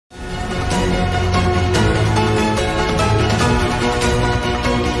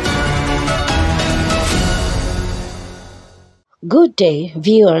Good day,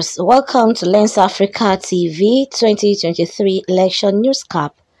 viewers. Welcome to Lens Africa TV 2023 Election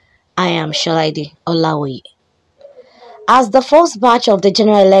Newscap. I am Sholaide Olawoye. As the first batch of the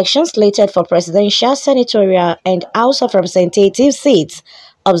general elections slated for presidential, senatorial, and House of Representatives seats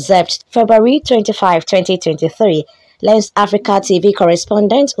observed February 25, 2023, Lens Africa TV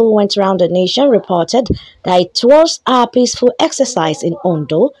correspondent who went around the nation reported that it was a peaceful exercise in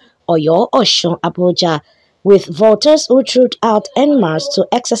Ondo, Oyo, Osun, Abuja, with voters who trooped out en masse to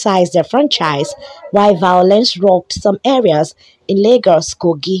exercise their franchise, while violence rocked some areas in Lagos,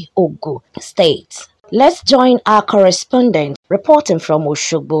 Kogi, Ogun states. Let's join our correspondent reporting from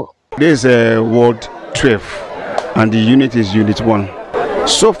Osogbo. This is Ward 12 and the unit is Unit 1.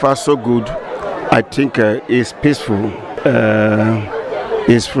 So far so good. I think it's peaceful,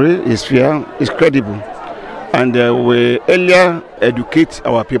 it's free, it's fair, it's credible. And we earlier educate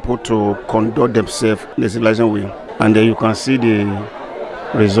our people to conduct themselves in a civilized way. And you can see the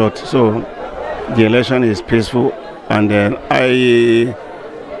result. So the election is peaceful. And I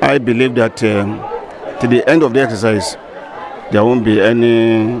believe that to the end of the exercise, there won't be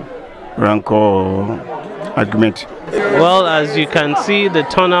any rancor or argument. Well, as you can see, the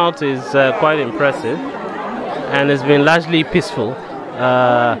turnout is quite impressive. And it's been largely peaceful.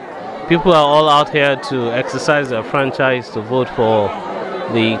 People are all out here to exercise their franchise, to vote for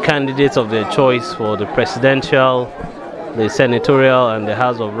the candidates of their choice for the presidential, the senatorial, and the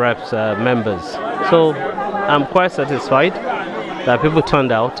House of Reps members. So I'm quite satisfied that people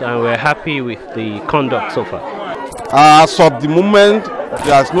turned out, and we're happy with the conduct so far. As of the moment,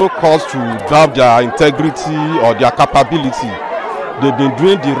 there's no cause to doubt their integrity or their capability. They've been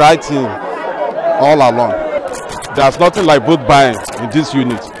doing the right thing all along. There's nothing like vote buying in this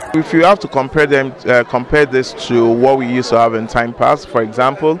unit. If you have to compare this to what we used to have in time past, for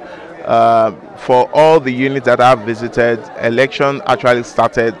example, for all the units that I've visited, election actually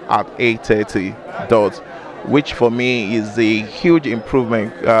started at 8:30 dot, which for me is a huge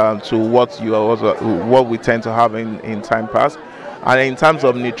improvement to what we tend to have in time past. And in terms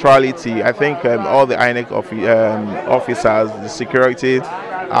of neutrality, I think all the INEC officers, the security,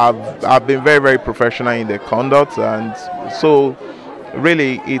 have been very, very professional in their conduct, and so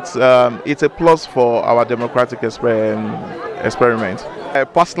really it's a plus for our democratic experiment.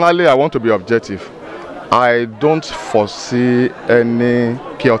 Personally, I want to be objective. I don't foresee any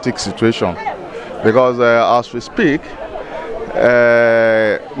chaotic situation because as we speak,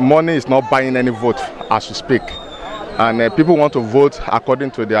 money is not buying any vote as we speak, and people want to vote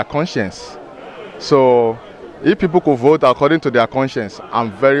according to their conscience. So if people could vote according to their conscience,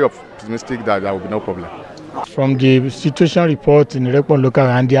 I'm very optimistic that there will be no problem. From the situation report in Irekpon local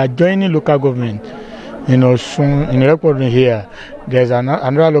and the adjoining local government, in Irekpon here, there's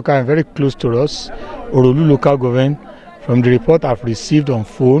another local very close to us, Orolu local government. From the report I've received on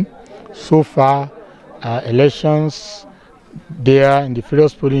phone, so far elections there in the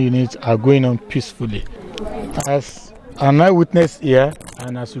various polling units are going on peacefully. As an eyewitness here,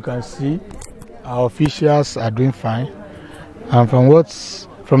 and as you can see, our officials are doing fine. And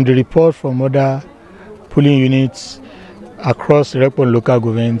from the report from other polling units across Irekpon local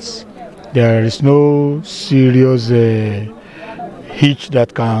governments, there is no serious hitch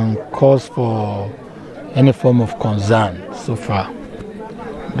that can cause for any form of concern so far.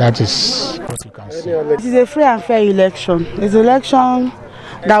 That is what you can see. It is a free and fair election. It's an election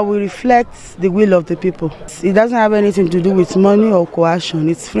that will reflect the will of the people. It doesn't have anything to do with money or coercion.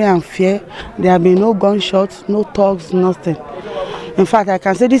 It's free and fair. There have been no gunshots, no talks, nothing. In fact, I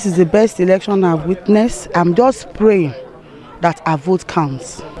can say this is the best election I've witnessed. I'm just praying that our vote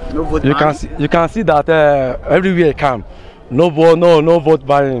counts. No vote you can see that everywhere you come, no vote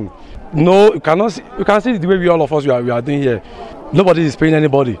buying. No, you can see the way all of us we are doing here. Nobody is paying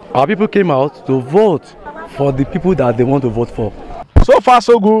anybody. Our people came out to vote for the people that they want to vote for. So far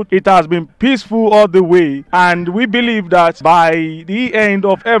so good. It has been peaceful all the way, and we believe that by the end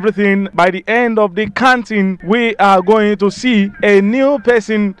of everything, by the end of the counting, we are going to see a new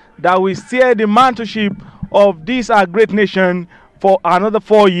person that will steer the mantleship of this our great nation for another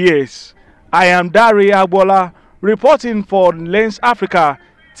 4 years. I am Dari Agbola reporting for Lens Africa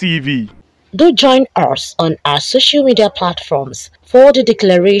TV. Do join us on our social media platforms for the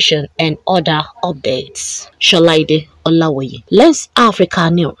declaration and other updates. Sholaide Olawoye, Lens Africa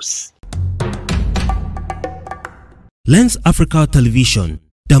News. Lens Africa Television,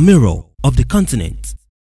 the mirror of the continent.